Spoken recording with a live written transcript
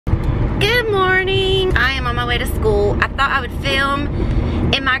Good morning. I am on my way to school. I thought I would film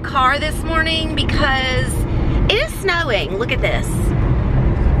in my car this morning because it is snowing. Look at this.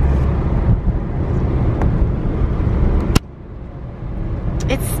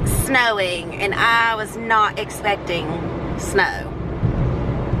 It's snowing and I was not expecting snow.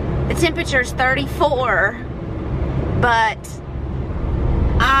 The temperature is 34, but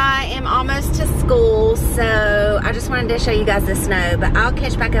I am almost to school, so I just wanted to show you guys the snow, but I'll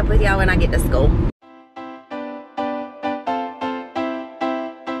catch back up with y'all when I get to school.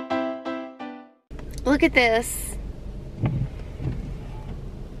 Look at this.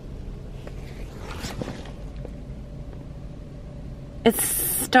 It's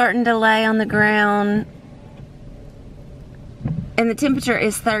starting to lay on the ground, and the temperature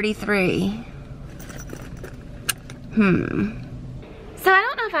is 33. So I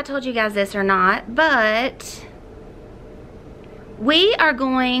don't know if I told you guys this or not, but we are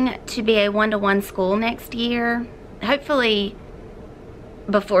going to be a one-to-one school next year, hopefully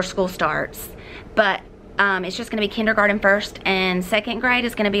before school starts. But it's just going to be kindergarten first and second grade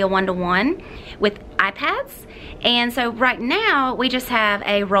is going to be a one-to-one with iPads. And so right now we just have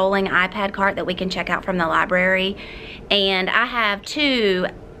a rolling iPad cart that we can check out from the library. And I have 2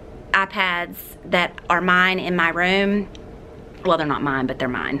 iPads that are mine in my room. Well, they're not mine, but they're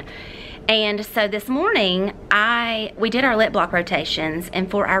mine. And so this morning, we did our lit block rotations,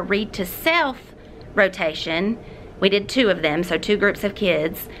 and for our read to self rotation, we did 2 of them, so 2 groups of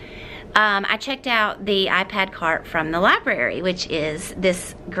kids. I checked out the iPad cart from the library, which is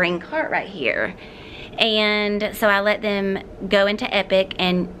this green cart right here. And so I let them go into Epic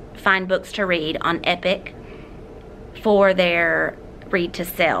and find books to read on Epic for their read to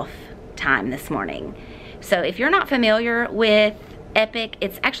self time this morning. So if you're not familiar with Epic,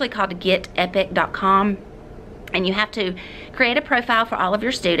 it's actually called getepic.com, and you have to create a profile for all of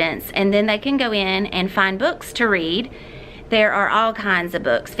your students, and then they can go in and find books to read. There are all kinds of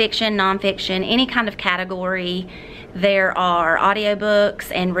books, fiction, nonfiction, any kind of category. There are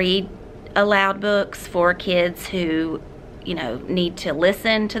audiobooks and read aloud books for kids who, you know, need to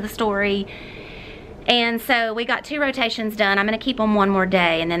listen to the story. And so we got 2 rotations done. I'm going to keep them one more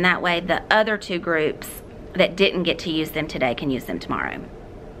day, and then that way the other 2 groups that didn't get to use them today can use them tomorrow.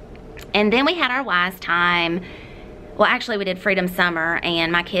 And then we had our WISE time. Well, actually we did Freedom Summer,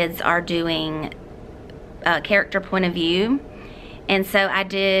 and my kids are doing a character point of view. And so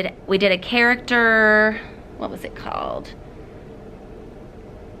we did a character, what was it called?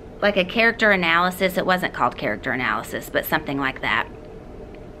 Like a character analysis. It wasn't called character analysis, but something like that.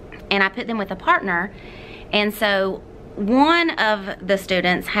 And I put them with a partner. And so one of the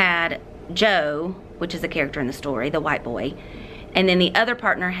students had Joe, which is a character in the story, the white boy. And then the other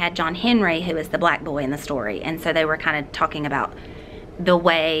partner had John Henry, who is the black boy in the story. And so they were kind of talking about the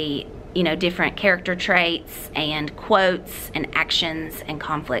way, you know, different character traits and quotes and actions and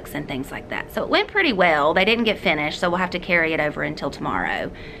conflicts and things like that. So it went pretty well. They didn't get finished, so we'll have to carry it over until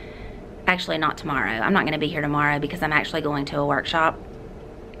tomorrow. Actually, not tomorrow. I'm not going to be here tomorrow because I'm actually going to a workshop,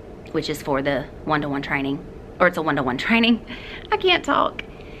 which is for the one-to-one training. Or it's a one-to-one training. I can't talk.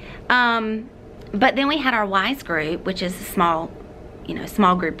 But then we had our WISE group, which is a small, you know,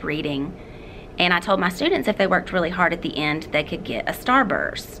 small group reading. And I told my students if they worked really hard at the end, they could get a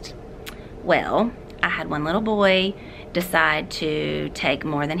starburst. Well, I had one little boy decide to take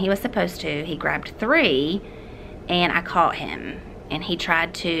more than he was supposed to. He grabbed 3, and I caught him. And he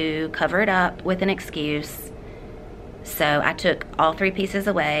tried to cover it up with an excuse. So I took all 3 pieces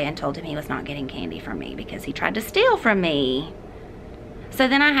away and told him he was not getting candy from me because he tried to steal from me. So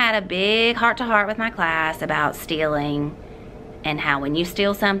then I had a big heart-to-heart with my class about stealing and how when you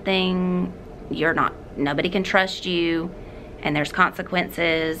steal something, nobody can trust you and there's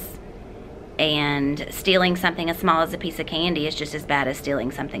consequences, and stealing something as small as a piece of candy is just as bad as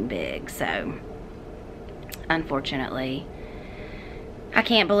stealing something big. So unfortunately, I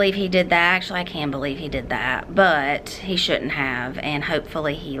can't believe he did that. Actually, I can believe he did that, but he shouldn't have, and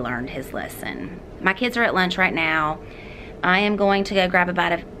hopefully he learned his lesson. My kids are at lunch right now. I am going to go grab a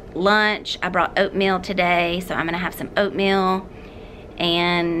bite of lunch. I brought oatmeal today, so I'm going to have some oatmeal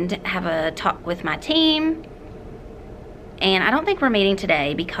and have a talk with my team. And I don't think we're meeting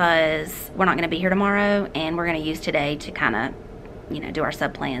today because we're not going to be here tomorrow, and we're going to use today to kind of, you know, do our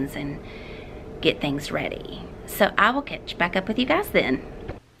sub plans and get things ready. So I will catch back up with you guys then.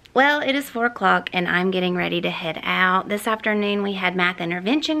 Well, it is 4 o'clock and I'm getting ready to head out. This afternoon we had math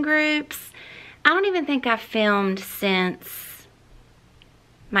intervention groups. I don't even think I've filmed since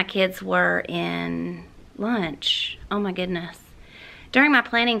my kids were in lunch. Oh my goodness. During my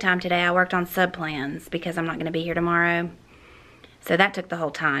planning time today, I worked on sub plans because I'm not going to be here tomorrow. So that took the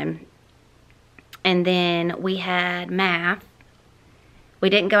whole time. And then we had math. We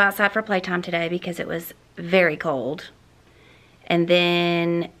didn't go outside for playtime today because it was very cold. And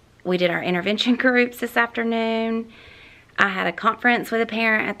then we did our intervention groups this afternoon. I had a conference with a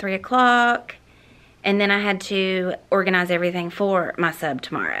parent at 3 o'clock. And then I had to organize everything for my sub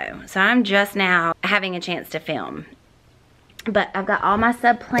tomorrow. So I'm just now having a chance to film. But I've got all my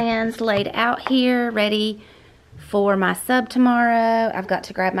sub plans laid out here, ready for my sub tomorrow. I've got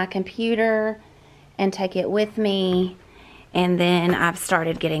to grab my computer and take it with me. And then I've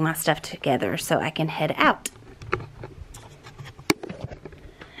started getting my stuff together so I can head out.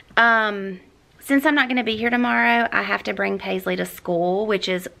 Since I'm not going to be here tomorrow, I have to bring Paisley to school, which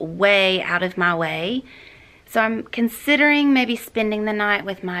is way out of my way. So I'm considering maybe spending the night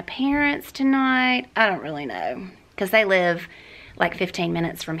with my parents tonight. I don't really know, because they live like 15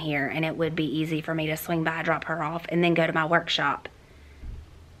 minutes from here, and it would be easy for me to swing by, drop her off, and then go to my workshop.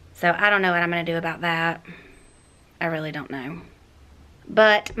 So I don't know what I'm going to do about that. I really don't know.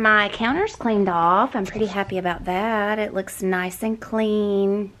 But my counter's cleaned off. I'm pretty happy about that. It looks nice and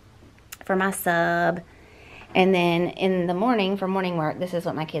clean for my sub. And then in the morning for morning work, this is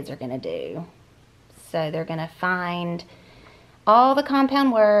what my kids are going to do. So they're going to find all the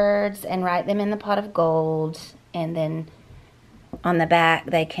compound words and write them in the pot of gold. And then on the back,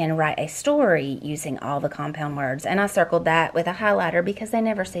 they can write a story using all the compound words. And I circled that with a highlighter because they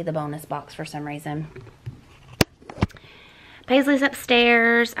never see the bonus box for some reason. Paisley's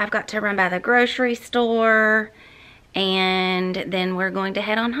upstairs. I've got to run by the grocery store. And then we're going to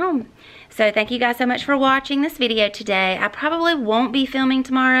head on home. So thank you guys so much for watching this video today. I probably won't be filming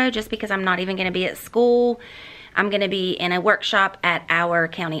tomorrow just because I'm not even going to be at school. I'm going to be in a workshop at our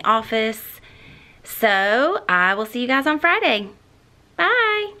county office. So I will see you guys on Friday.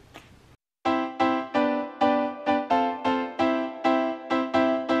 Bye.